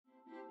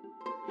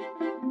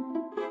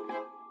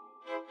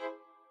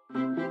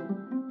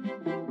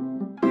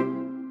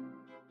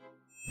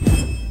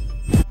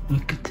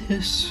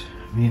this?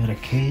 We got a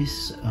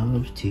case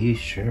of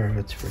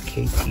t-shirts for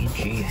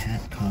KTG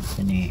Hat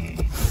Company.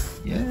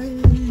 Yay,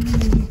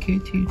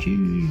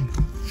 KTG.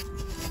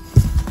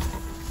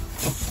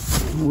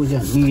 We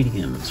got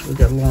mediums, we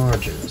got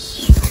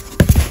larges,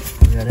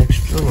 we got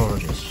extra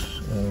larges,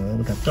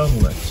 we got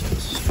double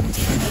X's,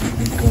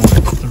 we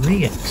got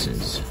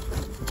 3X's.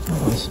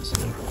 What else is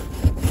there?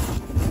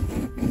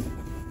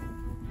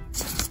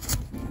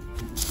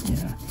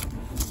 Yeah,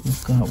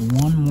 we've got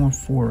one more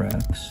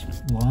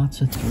 4X,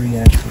 lots of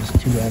 3X's,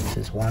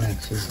 2X's,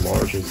 1X's,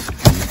 larges,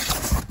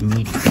 and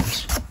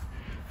mediums.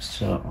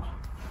 So,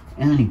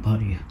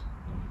 anybody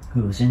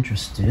who is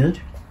interested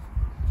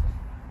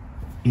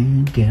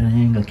in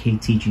getting a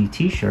KTG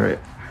t-shirt,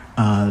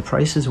 the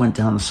prices went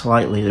down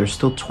slightly. They're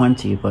still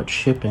 $20, but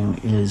shipping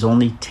is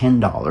only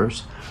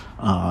 $10.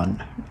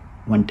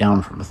 Went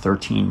down from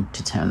 13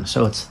 to 10,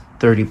 so it's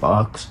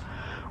 $30.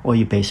 All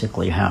you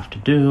basically have to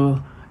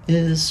do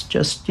is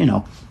just, you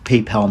know,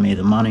 PayPal me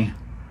the money,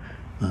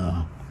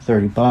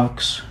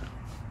 $30,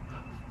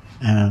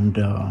 and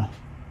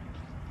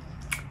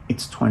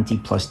it's 20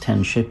 plus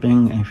 10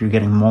 shipping. And if you're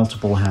getting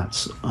multiple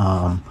hats,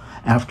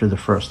 after the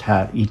first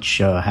hat, each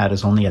hat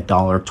is only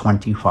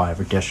 $1.25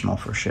 additional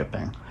for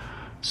shipping.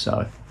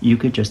 So you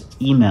could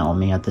just email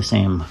me at the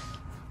same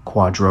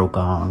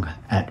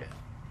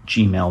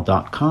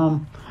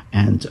quadrogong@gmail.com,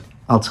 and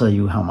I'll tell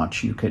you how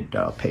much you could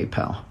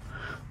PayPal.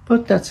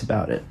 But that's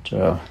about it.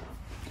 I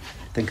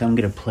think I'm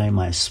going to play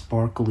my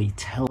sparkly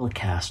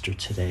Telecaster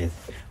today,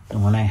 the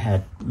one I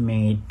had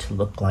made to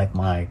look like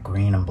my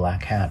green and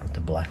black hat with the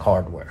black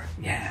hardware.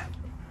 Yeah,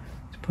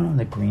 let's put on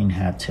the green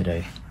hat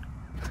today.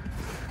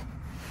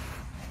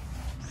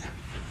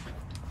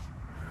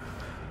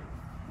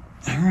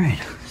 Alright,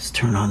 let's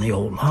turn on the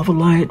old lava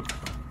light.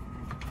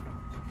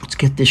 Let's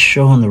get this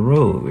show on the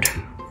road.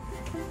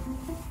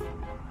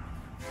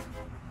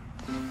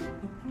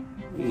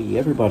 Hey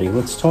everybody,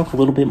 let's talk a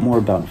little bit more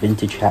about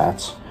vintage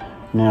hats.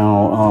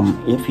 Now,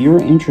 if you're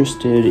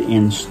interested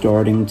in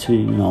starting to,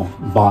 you know,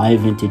 buy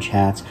vintage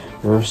hats,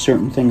 there are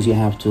certain things you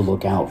have to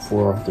look out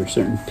for. There are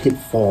certain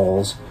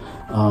pitfalls.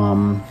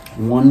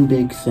 One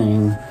big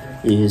thing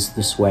is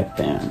the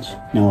sweatband.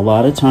 Now, a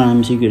lot of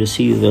times you're going to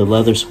see the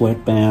leather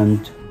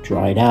sweatband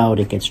dried out,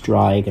 it gets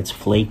dry, it gets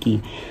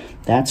flaky.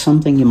 That's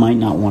something you might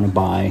not want to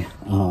buy,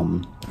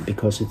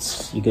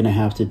 because you're going to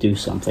have to do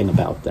something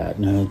about that.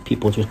 Now,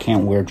 people just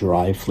can't wear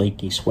dry,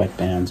 flaky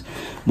sweatbands.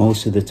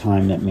 Most of the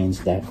time that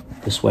means that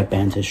the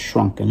sweatband has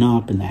shrunken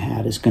up and the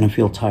hat is going to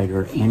feel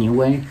tighter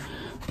anyway.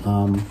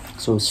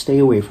 So stay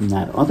away from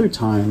that. Other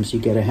times you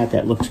get a hat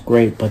that looks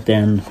great, but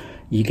then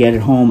you get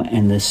it home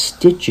and the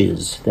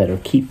stitches that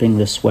are keeping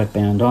the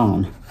sweatband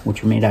on,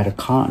 which are made out of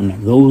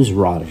cotton, those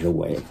rotted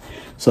away.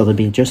 So there'll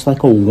be just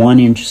like a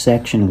 1-inch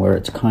section where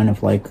it's kind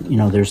of like, you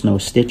know, there's no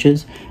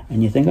stitches,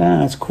 and you think,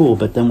 that's cool.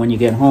 But then when you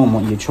get home,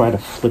 when you try to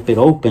flip it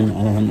open,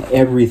 and then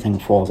everything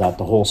falls out,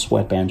 the whole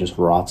sweatband just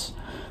rots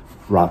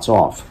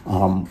off.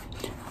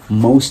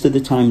 Most of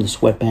the time the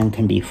sweatband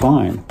can be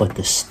fine, but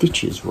the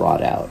stitches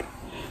rot out.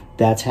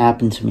 That's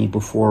happened to me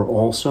before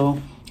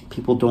also.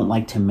 People don't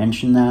like to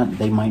mention that.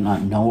 They might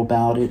not know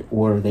about it,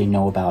 or they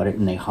know about it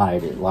and they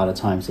hide it. A lot of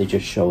times they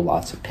just show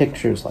lots of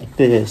pictures like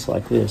this,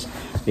 like this.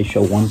 They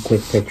show one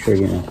quick picture,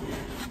 you know,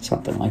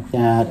 something like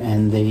that,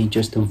 and they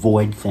just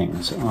avoid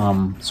things.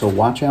 So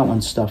watch out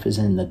when stuff is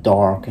in the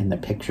dark and the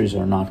pictures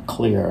are not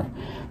clear.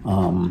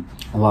 A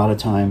lot of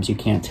times you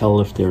can't tell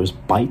if there's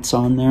bites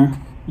on there.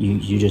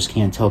 You just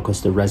can't tell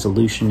because the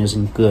resolution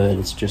isn't good.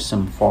 It's just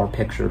some far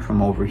picture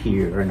from over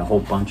here and a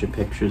whole bunch of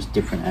pictures,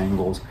 different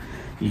angles.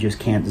 You just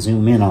can't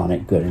zoom in on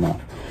it good enough.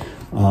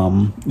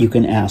 You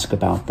can ask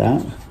about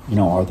that. You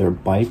know, are there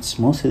bites?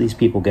 Most of these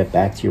people get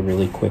back to you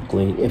really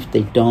quickly. If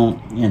they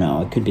don't, you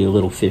know, it could be a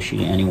little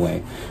fishy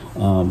anyway.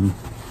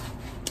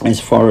 As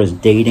far as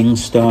dating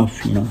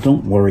stuff, you know,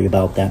 don't worry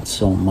about that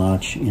so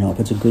much. You know, if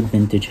it's a good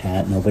vintage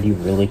hat, nobody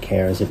really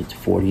cares if it's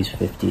 40s,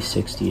 50s,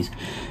 60s.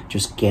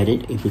 Just get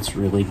it if it's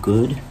really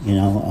good, you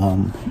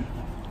know.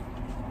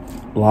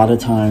 A lot of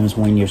times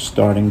when you're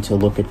starting to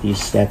look at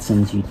these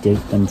Stetsons, you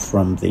date them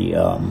from the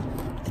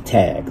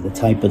tag, the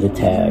type of the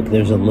tag.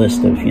 There's a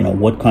list of, you know,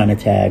 what kind of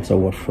tags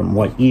are from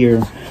what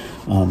year.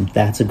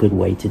 That's a good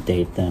way to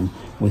date them.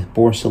 With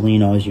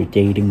Borsalinos, you're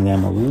dating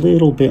them a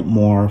little bit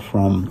more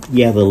from,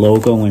 yeah, the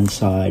logo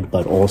inside,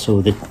 but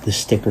also the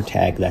sticker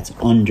tag that's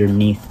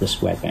underneath the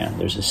sweatband.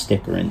 There's a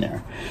sticker in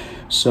there.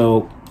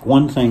 So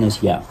one thing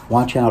is, yeah,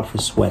 watch out for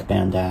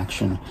sweatband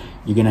action.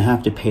 You're going to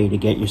have to pay to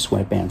get your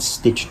sweatband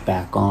stitched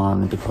back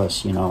on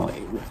because, you know,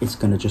 it's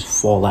going to just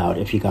fall out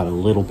if you got a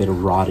little bit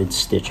of rotted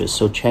stitches.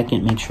 So check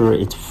it, make sure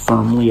it's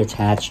firmly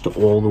attached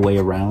all the way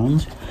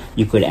around.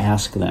 You could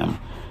ask them,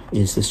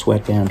 is the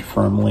sweatband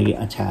firmly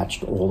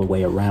attached all the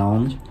way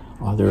around?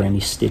 Are there any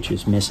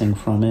stitches missing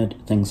from it?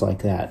 Things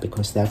like that,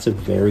 because that's a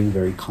very,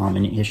 very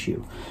common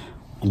issue.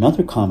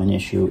 Another common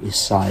issue is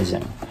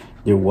sizing.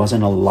 There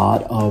wasn't a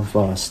lot of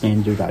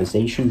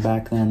standardization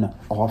back then.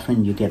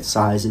 Often you get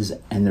sizes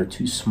and they're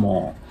too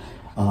small.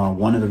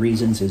 One of the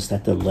reasons is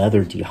that the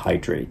leather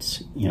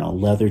dehydrates.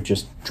 Leather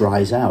just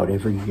dries out.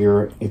 Every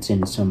year it's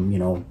in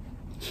some,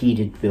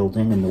 heated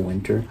building in the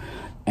winter,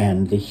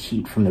 and the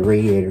heat from the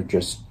radiator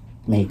just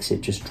makes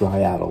it just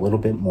dry out a little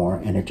bit more,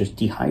 and it just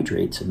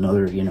dehydrates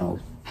another,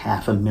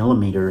 half a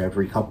millimeter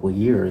every couple of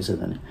years.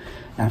 And then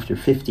after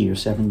 50 or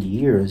 70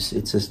 years,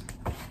 it's just,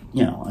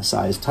 a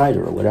size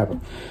tighter or whatever.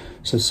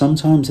 So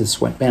sometimes the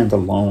sweatband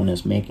alone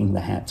is making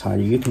the hat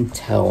tighter. You can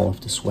tell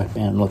if the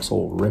sweatband looks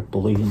all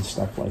ripply and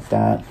stuff like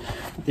that.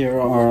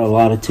 There are a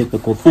lot of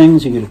typical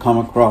things you're going to come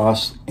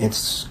across.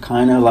 It's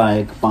kind of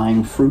like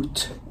buying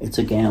fruit. It's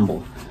a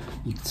gamble.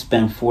 You could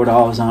spend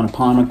 $4 on a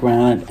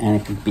pomegranate and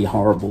it could be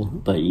horrible,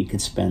 but you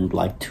could spend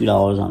like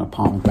 $2 on a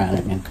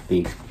pomegranate and it could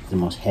be the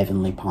most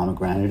heavenly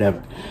pomegranate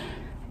ever.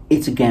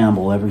 It's a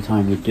gamble every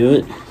time you do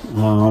it.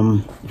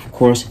 Of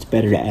course, it's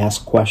better to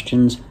ask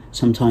questions.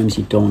 Sometimes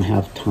you don't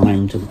have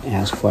time to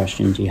ask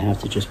questions. You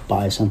have to just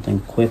buy something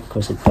quick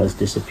because it does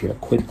disappear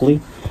quickly.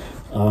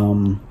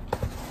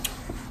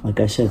 Like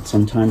I said,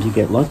 sometimes you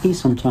get lucky,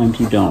 sometimes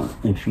you don't.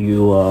 If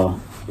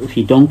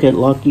you don't get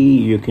lucky,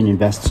 you can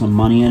invest some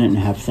money in it and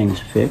have things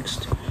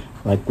fixed.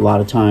 Like a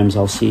lot of times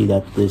I'll see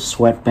that the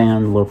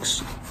sweatband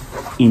looks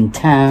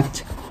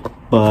intact,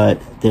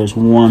 but there's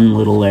one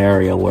little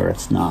area where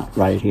it's not,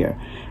 right here.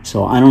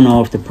 So I don't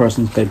know if the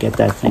person's going to get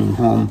that thing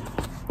home,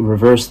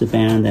 reverse the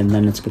band, and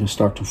then it's going to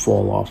start to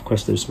fall off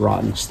because there's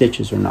rotten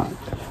stitches or not.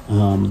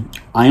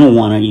 I don't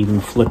want to even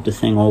flip the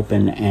thing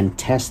open and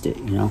test it,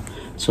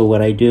 So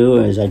what I do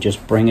is I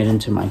just bring it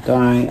into my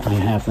guy. I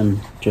have them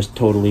just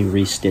totally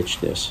restitch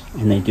this,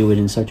 and they do it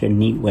in such a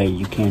neat way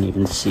you can't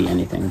even see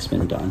anything's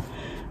been done.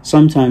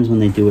 Sometimes when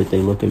they do it,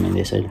 they look at me and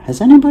they say, "Has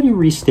anybody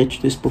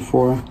restitched this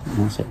before?"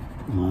 And I say,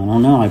 "I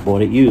don't know, I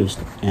bought it used."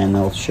 And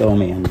they'll show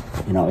me, and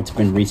it's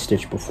been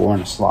restitched before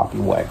in a sloppy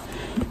way.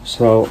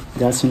 So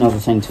that's another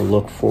thing to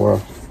look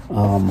for.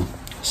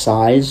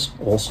 Size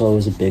also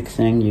is a big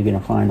thing. You're going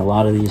to find a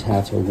lot of these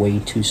hats are way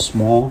too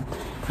small.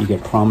 You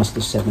get promised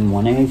a 7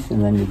 1/8,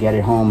 and then you get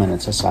it home and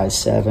it's a size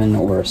 7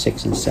 or a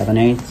 6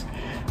 7/8.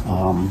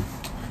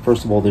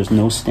 First of all, there's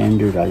no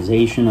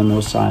standardization on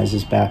those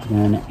sizes back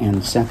then,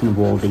 and second of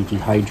all, they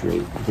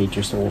dehydrate. They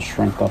just all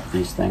shrink up,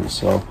 these things.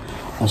 So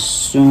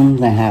assume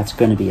the hat's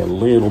going to be a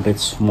little bit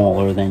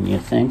smaller than you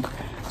think.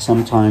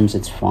 Sometimes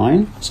it's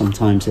fine,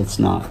 sometimes it's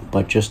not,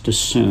 but just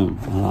assume.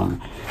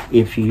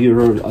 If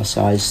you're a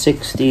size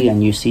 60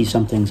 and you see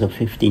something's a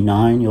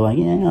 59, you're like,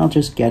 yeah, I'll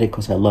just get it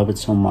because I love it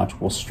so much,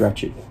 we'll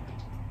stretch it.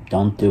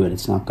 Don't do it,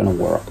 it's not going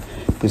to work.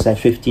 Because that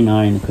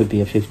 59, it could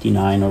be a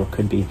 59 or it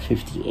could be a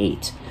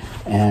 58.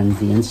 And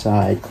the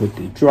inside could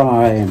be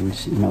dry, and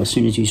as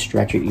soon as you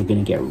stretch it, you're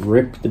going to get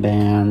ripped the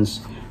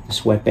bands. The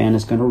sweatband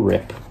is going to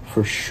rip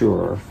for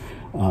sure.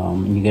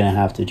 You're going to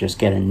have to just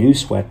get a new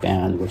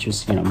sweatband, which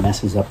is,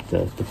 messes up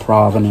the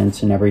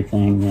provenance and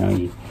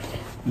everything.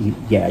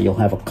 You'll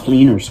have a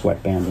cleaner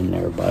sweatband in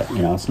there, but,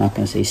 it's not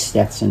going to say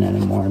Stetson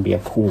anymore and be a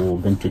cool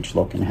vintage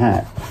looking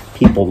hat.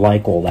 People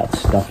like all that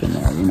stuff in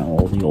there,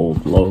 all the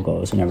old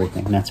logos and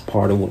everything. And that's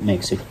part of what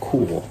makes it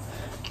cool.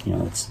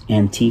 It's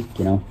antique,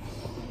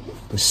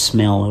 the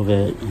smell of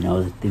it,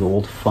 the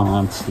old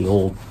fonts, the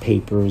old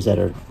papers that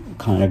are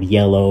kind of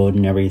yellowed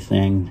and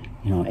everything.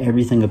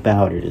 Everything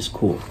about it is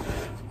cool.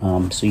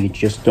 So you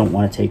just don't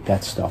want to take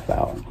that stuff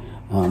out.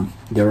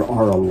 There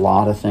are a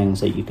lot of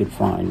things that you could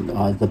find.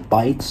 The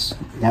bites,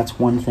 that's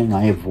one thing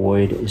I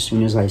avoid. As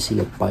soon as I see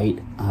a bite,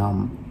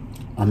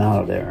 I'm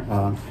out of there.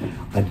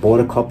 I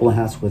bought a couple of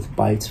hats with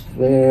bites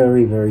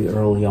very, very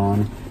early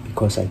on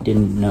because I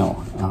didn't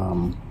know.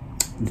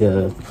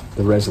 The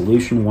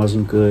resolution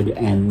wasn't good,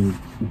 and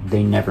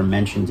they never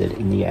mentioned it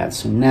in the ad.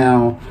 So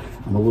now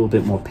I'm a little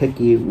bit more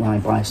picky when I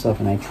buy stuff,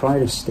 and I try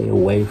to stay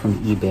away from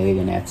eBay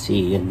and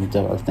Etsy and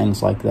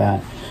things like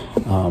that,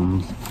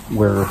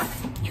 where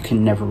you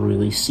can never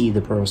really see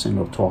the person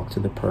or talk to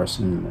the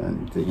person,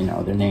 and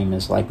their name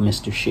is like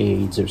Mr.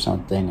 Shades or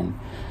something, and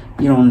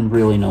you don't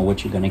really know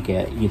what you're gonna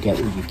get. You get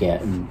what you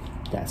get, and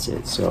that's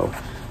it. So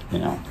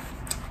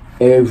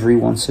every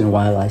once in a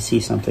while I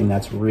see something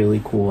that's really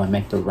cool. I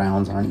make the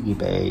rounds on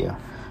eBay,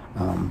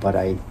 but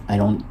I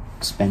don't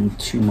spend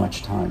too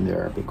much time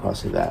there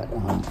because of that.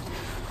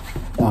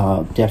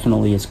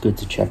 Definitely it's good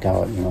to check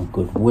out,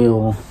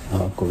 Goodwill,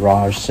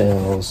 garage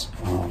sales,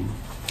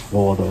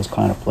 all of those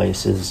kind of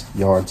places,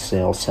 yard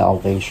sales,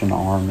 Salvation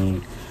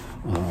Army,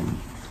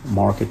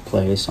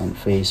 Marketplace on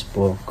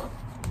Facebook,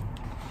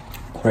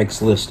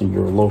 Craigslist in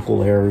your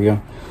local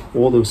area.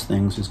 All those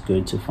things is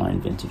good to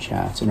find vintage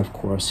hats. And of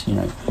course,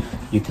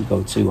 you could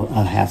go to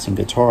Hats and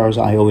Guitars.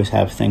 I always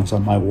have things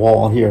on my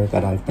wall here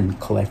that I've been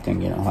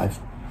collecting. I've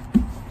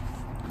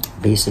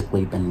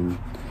basically been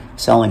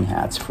selling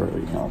hats for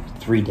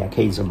 3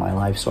 decades of my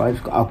life, so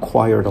I've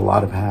acquired a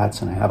lot of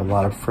hats, and I have a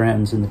lot of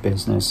friends in the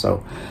business,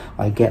 so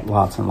I get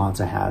lots and lots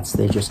of hats.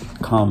 They just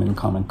come and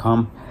come and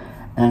come,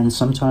 and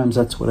sometimes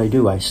that's what I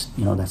do.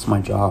 That's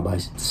my job. I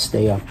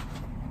stay up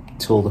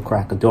till the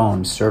crack of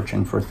dawn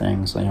searching for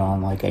things.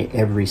 I'm like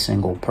every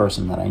single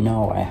person that I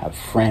know. I have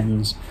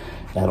friends,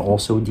 that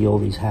also deal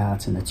these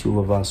hats, and the two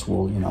of us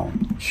will, you know,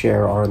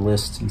 share our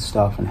lists and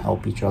stuff and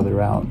help each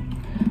other out.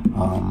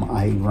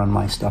 I run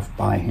my stuff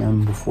by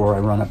him before I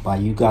run it by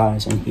you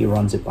guys, and he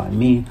runs it by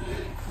me.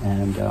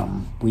 And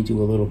we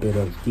do a little bit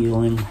of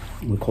dealing.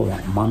 We call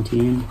that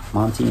montying.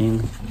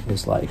 Montying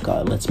is like,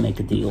 let's make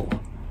a deal,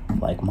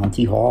 like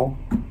Monty Hall.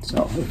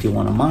 So if you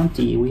want a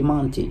Monty, we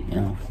Monty, you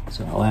know.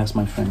 So I'll ask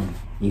my friend,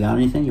 you got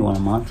anything? You want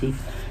a Monty?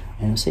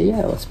 And he'll say,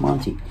 yeah, let's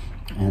Monty.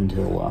 And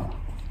he'll,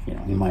 you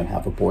know, he might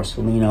have a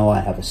Borsellino,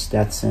 I have a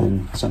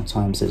Stetson.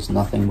 Sometimes there's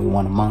nothing we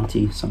want a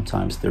Monty,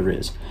 sometimes there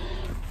is.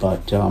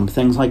 But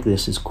things like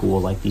this is cool,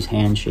 like these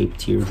hand-shaped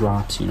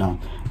teardrops, you know.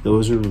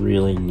 Those are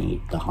really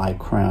neat, the high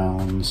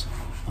crowns.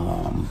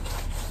 You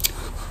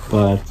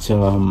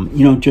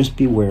know, just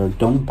beware.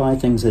 Don't buy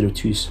things that are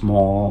too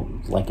small,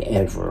 like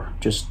ever.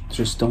 Just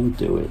don't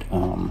do it.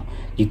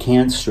 You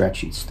can't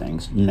stretch these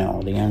things.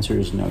 No, the answer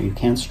is no. You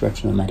can't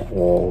stretch them at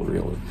all,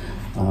 really.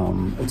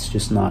 It's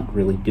just not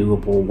really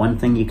doable. One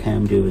thing you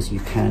can do is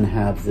you can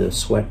have the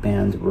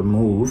sweatband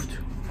removed.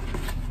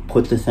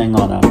 Put the thing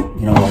on a,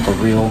 you know, like a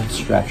real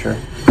stretcher.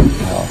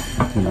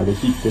 You know, they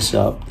heat this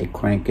up, they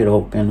crank it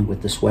open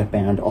with the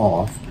sweatband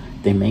off.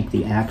 They make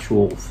the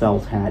actual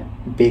felt hat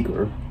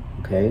bigger.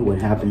 Okay,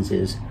 what happens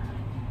is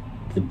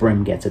the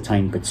brim gets a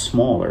tiny bit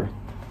smaller,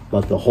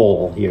 but the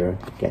hole here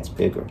gets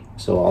bigger.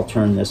 So I'll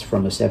turn this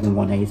from a 7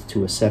 1/8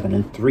 to a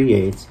 7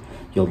 3/8.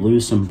 You'll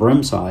lose some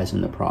brim size in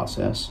the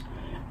process.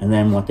 And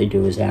then what they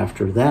do is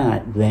after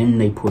that, then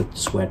they put the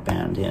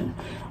sweatband in.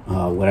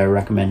 What I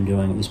recommend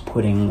doing is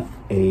putting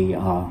a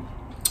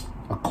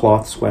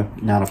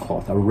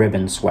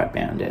ribbon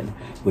sweatband in,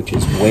 which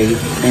is way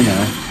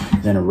thinner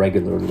than a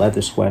regular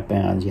leather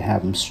sweatband. You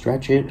have them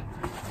stretch it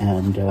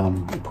and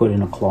put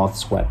in a cloth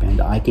sweatband.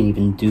 I can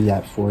even do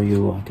that for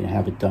you. I can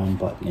have it done,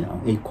 but you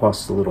know, it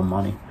costs a little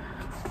money.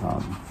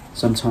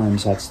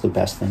 Sometimes that's the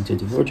best thing to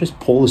do, or just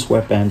pull the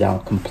sweatband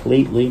out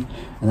completely,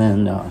 and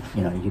then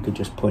you know, you could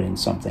just put in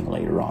something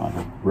later on.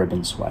 A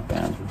ribbon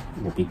sweatband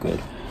will be good.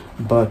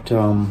 But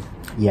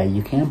yeah,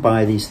 you can't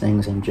buy these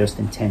things and just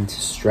intend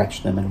to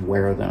stretch them and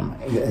wear them.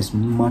 As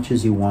much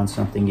as you want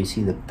something, you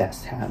see the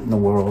best hat in the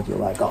world, you're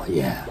like, oh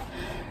yeah,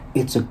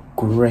 it's a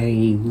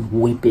gray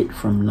Whippet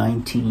from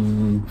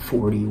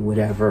 1940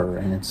 whatever,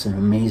 and it's an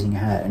amazing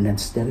hat, and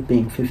instead of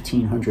being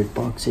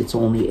 $1,500, it's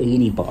only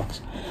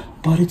 $80.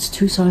 But it's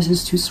 2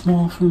 sizes too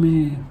small for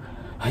me.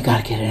 I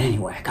gotta get it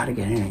anyway.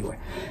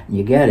 And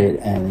you get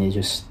it, and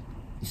it's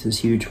this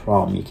huge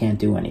problem. You can't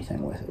do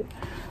anything with it.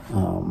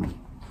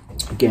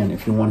 Again,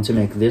 if you wanted to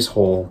make this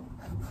hole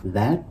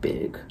that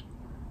big,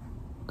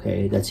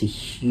 okay, that's a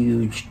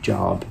huge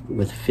job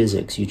with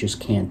physics. You just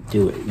can't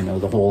do it. You know,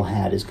 the whole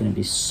hat is going to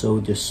be so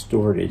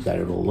distorted that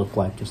it'll look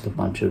like just a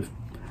bunch of,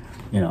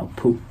 you know,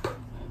 poop.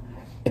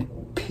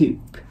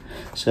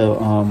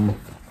 So,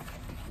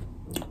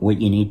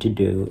 what you need to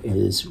do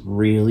is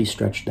really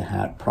stretch the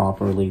hat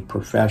properly,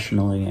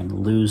 professionally,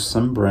 and lose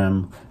some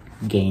brim,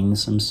 gain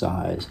some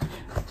size.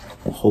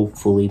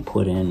 Hopefully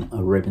put in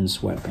a ribbon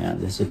sweatband.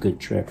 This is a good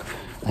trick.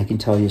 I can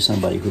tell you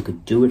somebody who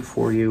could do it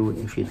for you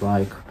if you'd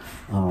like.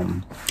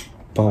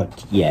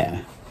 But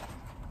yeah,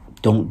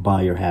 don't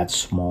buy your hats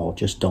small.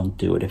 Just don't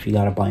do it. If you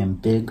gotta buy them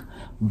big,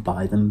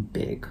 buy them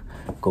big.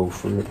 Go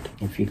for it.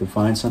 If you can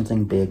find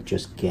something big,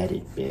 just get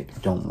it big.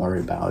 Don't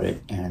worry about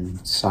it,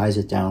 and size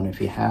it down if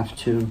you have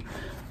to.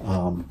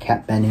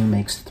 Cat Benu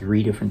makes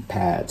 3 different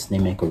pads. They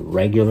make a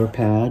regular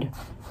pad,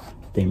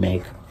 they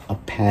make a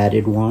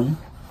padded one,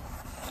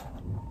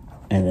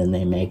 and then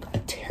they make a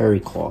terry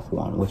cloth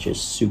one, which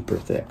is super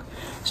thick.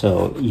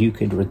 So you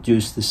could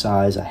reduce the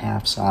size a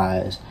half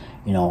size,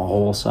 you know, a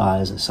whole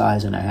size, a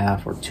size and a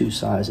half, or 2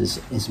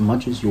 sizes, as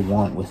much as you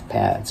want with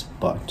pads.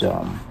 But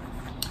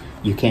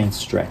you can't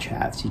stretch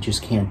hats. You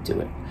just can't do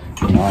it.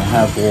 You know, I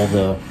have all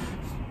the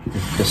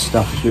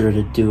stuff here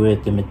to do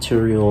it, the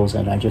materials,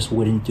 and I just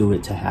wouldn't do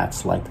it to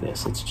hats like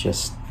this. It's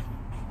just,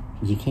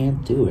 you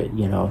can't do it,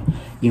 you know.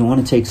 You want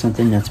to take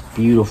something that's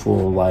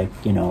beautiful, like,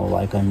 you know,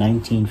 like a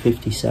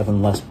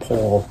 1957 Les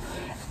Paul,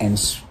 and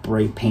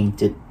spray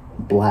paint it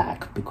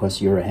black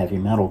because you're a heavy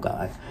metal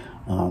guy.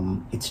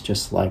 It's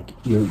just like,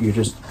 you're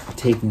just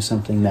taking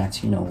something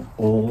that's, you know,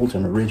 old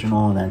and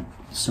original, and that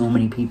so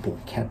many people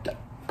kept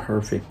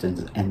perfect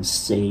and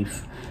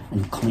safe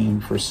and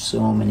clean for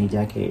so many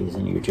decades,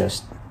 and you're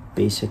just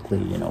basically,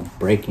 you know,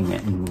 breaking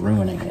it and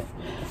ruining it.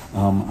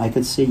 I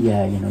could see,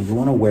 yeah, you know, you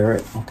want to wear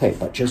it, okay,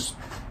 but just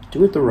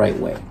do it the right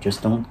way.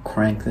 Just don't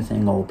crank the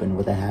thing open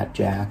with a hat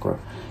jack, or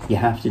you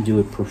have to do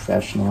it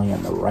professionally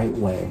and the right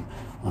way.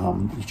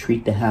 You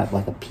treat the hat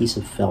like a piece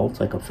of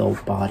felt, like a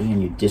felt body,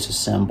 and you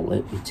disassemble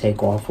it. You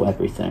take off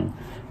everything.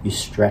 You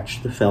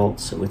stretch the felt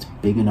so it's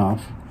big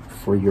enough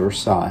for your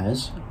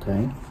size,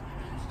 okay?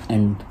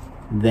 And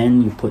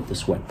then you put the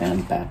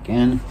sweatband back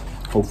in.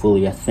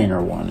 Hopefully a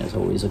thinner one is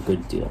always a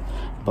good deal.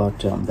 But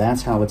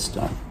that's how it's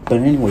done. But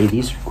anyway,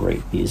 these are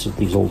great. These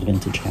old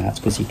vintage hats,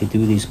 because you could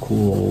do these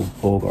cool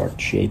old Bogart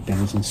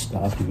shapings and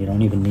stuff, and you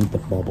don't even need the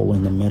bubble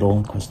in the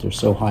middle because they're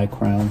so high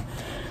crown.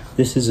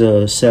 This is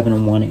a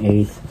 7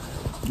 1/8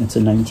 It's a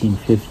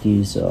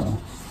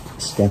 1950s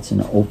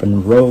Stetson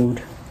open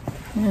road.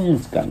 And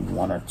it's got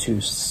one or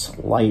two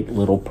slight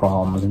little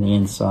problems in the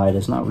inside.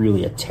 It's not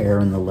really a tear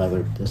in the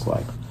leather. There's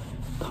like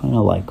kind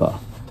of like a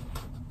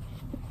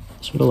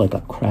sort of like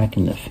a crack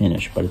in the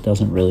finish, but it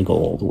doesn't really go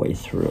all the way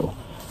through.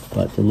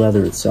 But the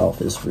leather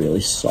itself is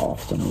really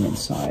soft on the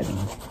inside and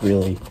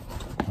really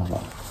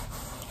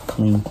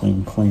clean.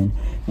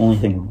 The only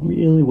thing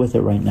really with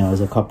it right now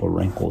is a couple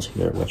wrinkles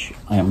here, which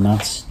I am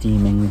not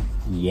steaming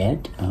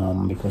yet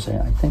because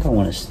I think I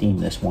want to steam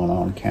this one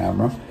on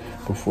camera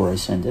before I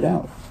send it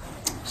out.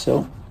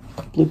 So,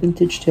 a couple of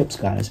vintage tips,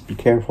 guys. Be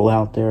careful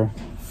out there.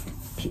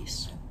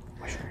 Peace.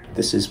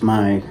 This is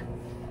my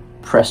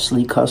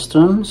Pressley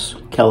Customs,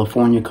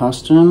 California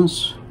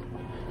Customs.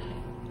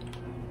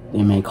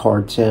 They make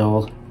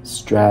hardtail,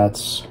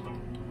 strats,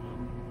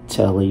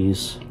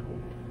 teles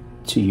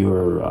to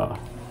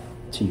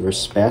your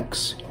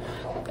specs.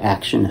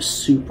 Action is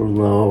super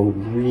low,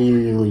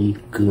 really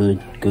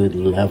good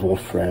level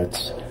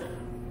frets.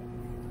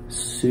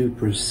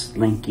 Super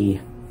slinky,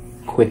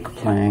 quick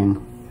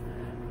playing.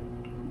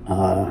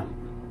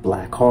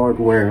 Black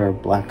hardware,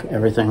 black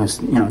everything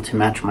is, you know, to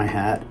match my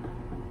hat.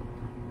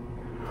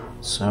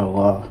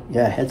 So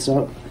yeah, heads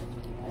up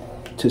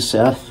to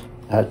Seth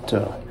at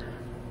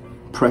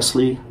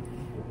Pressley.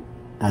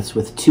 That's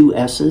with 2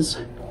 S's.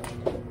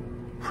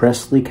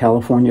 Pressley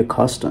California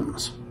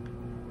Customs,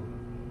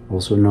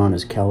 also known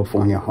as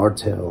California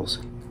Hardtails.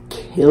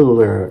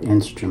 Killer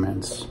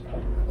instruments.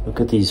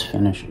 Look at these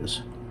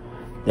finishes.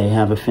 They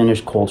have a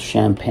finish called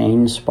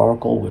Champagne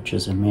Sparkle, which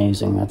is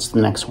amazing. That's the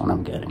next one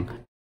I'm getting.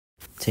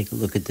 Take a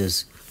look at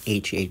this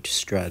HH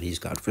Strat he's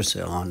got for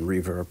sale on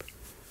Reverb.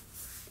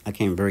 I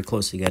came very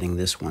close to getting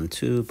this one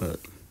too,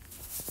 but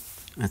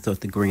I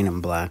thought the green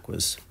and black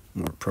was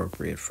more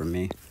appropriate for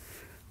me.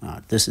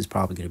 This is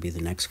probably going to be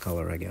the next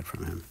color I get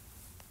from him.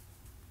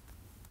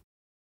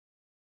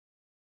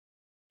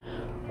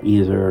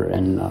 Either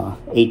an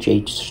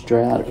HH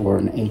Strat or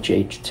an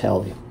HH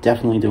Tele.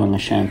 Definitely doing a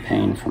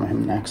Champagne from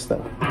him next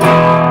though.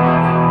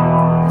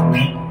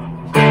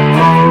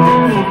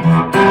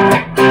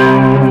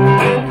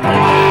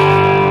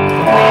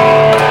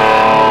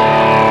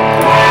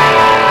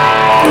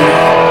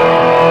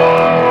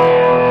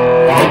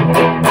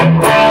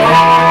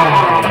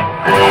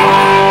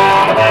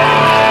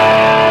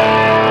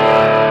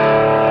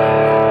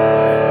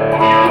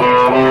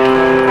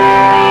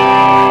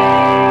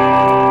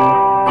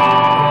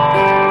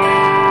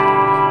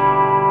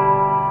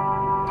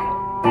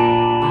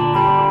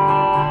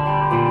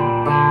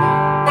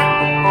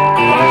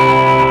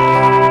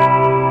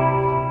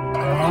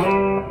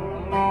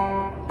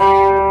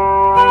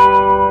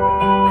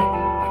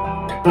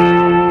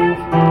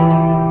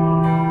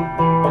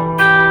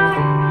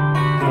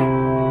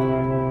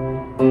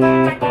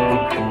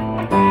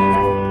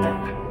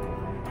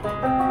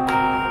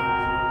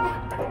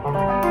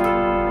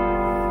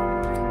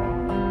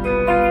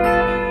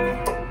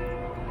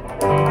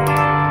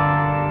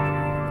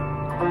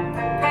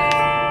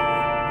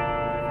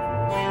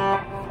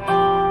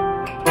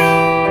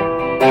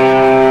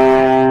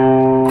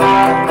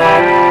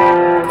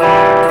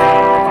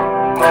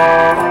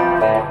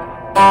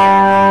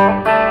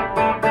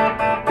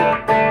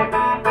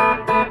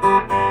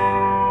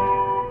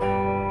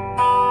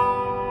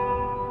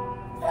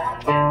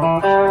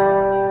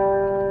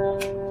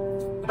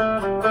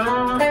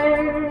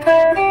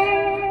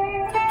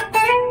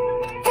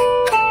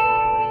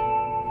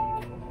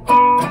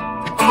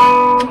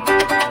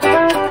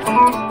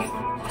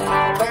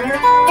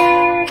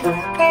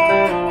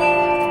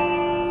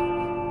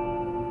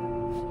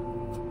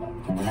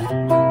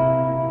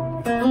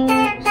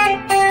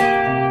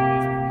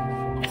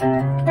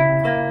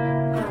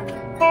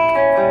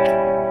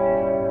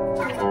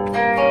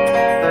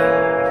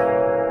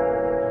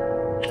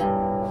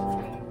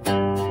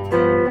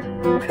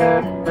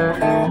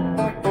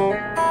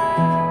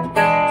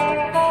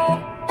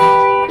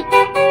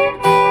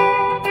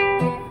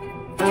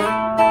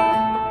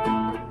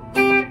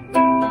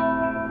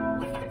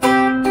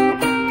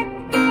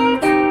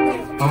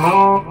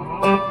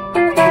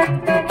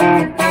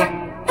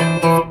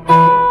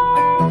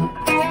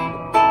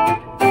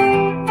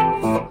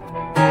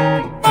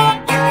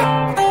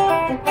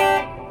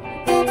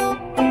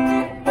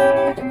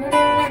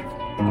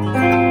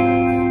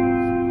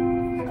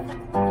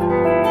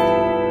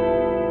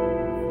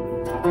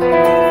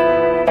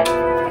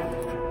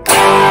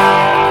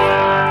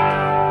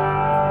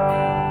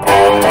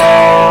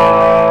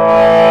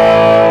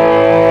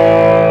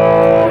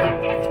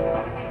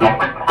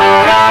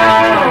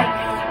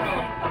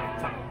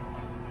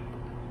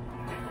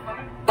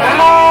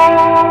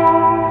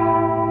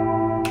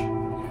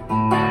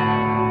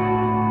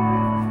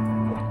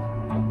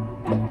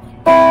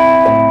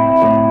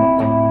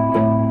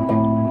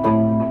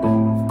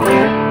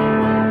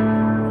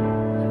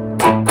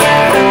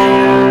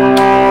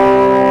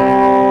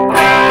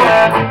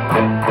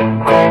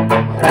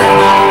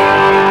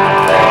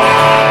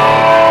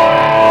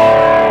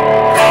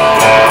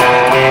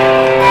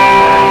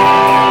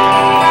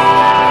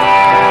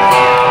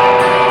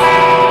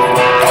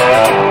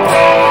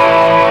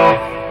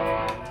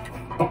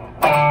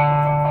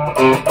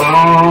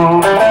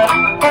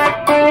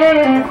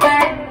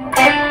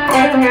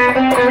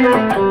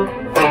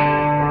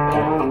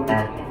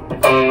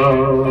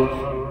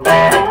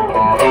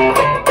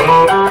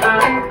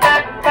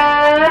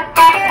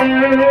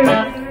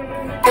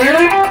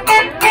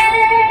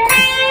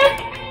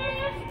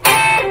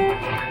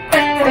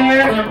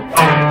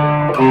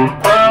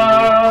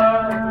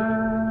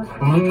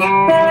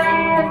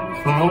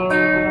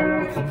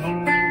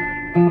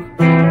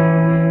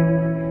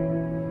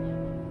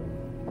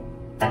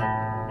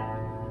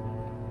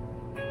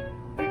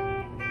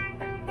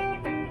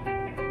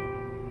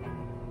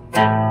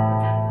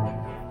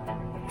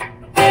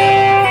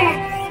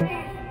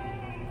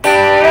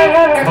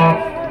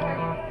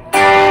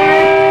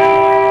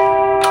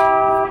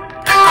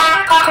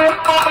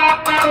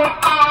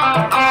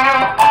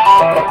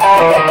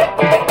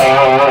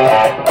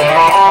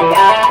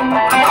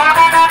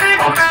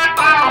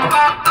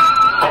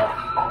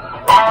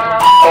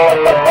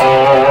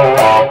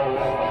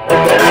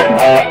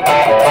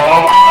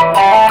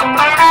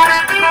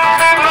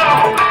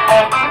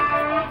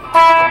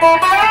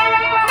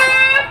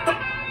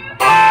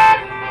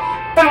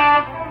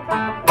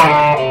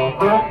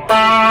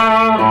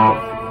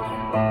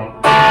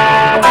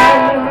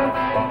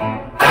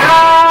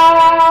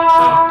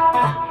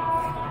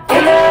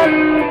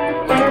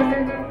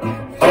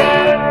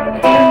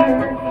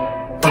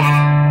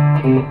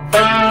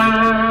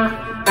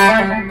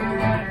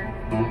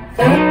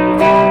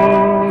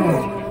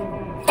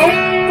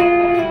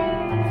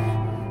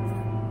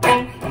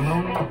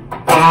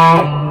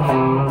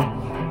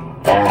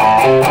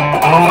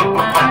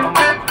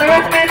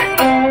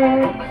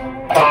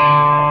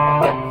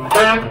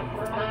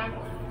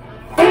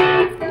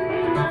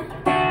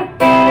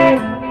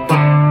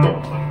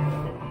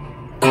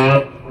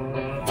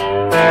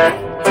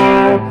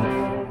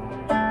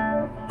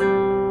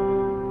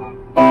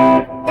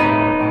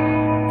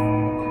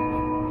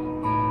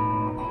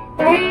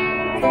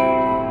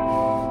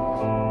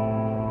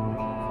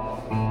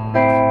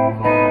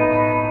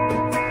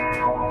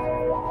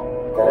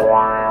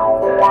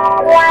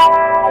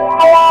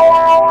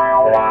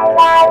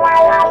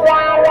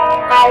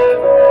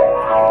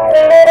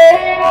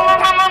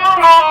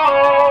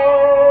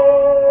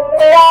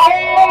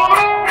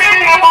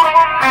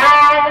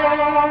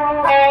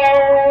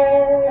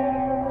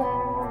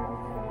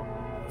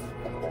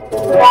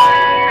 Bye.